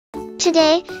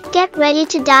Today, get ready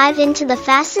to dive into the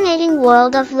fascinating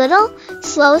world of little,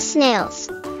 slow snails.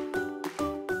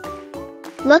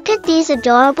 Look at these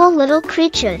adorable little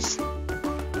creatures.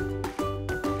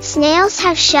 Snails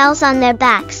have shells on their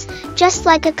backs, just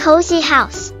like a cozy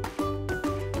house.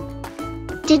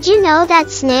 Did you know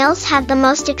that snails have the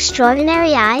most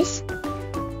extraordinary eyes?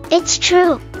 It's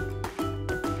true.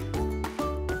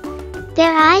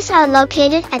 Their eyes are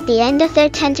located at the end of their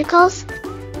tentacles.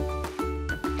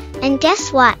 And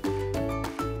guess what?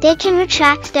 They can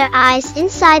retract their eyes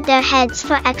inside their heads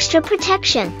for extra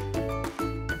protection.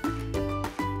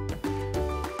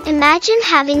 Imagine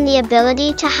having the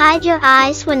ability to hide your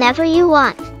eyes whenever you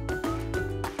want.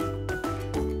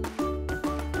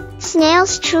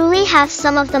 Snails truly have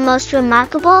some of the most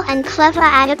remarkable and clever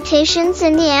adaptations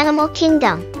in the animal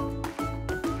kingdom.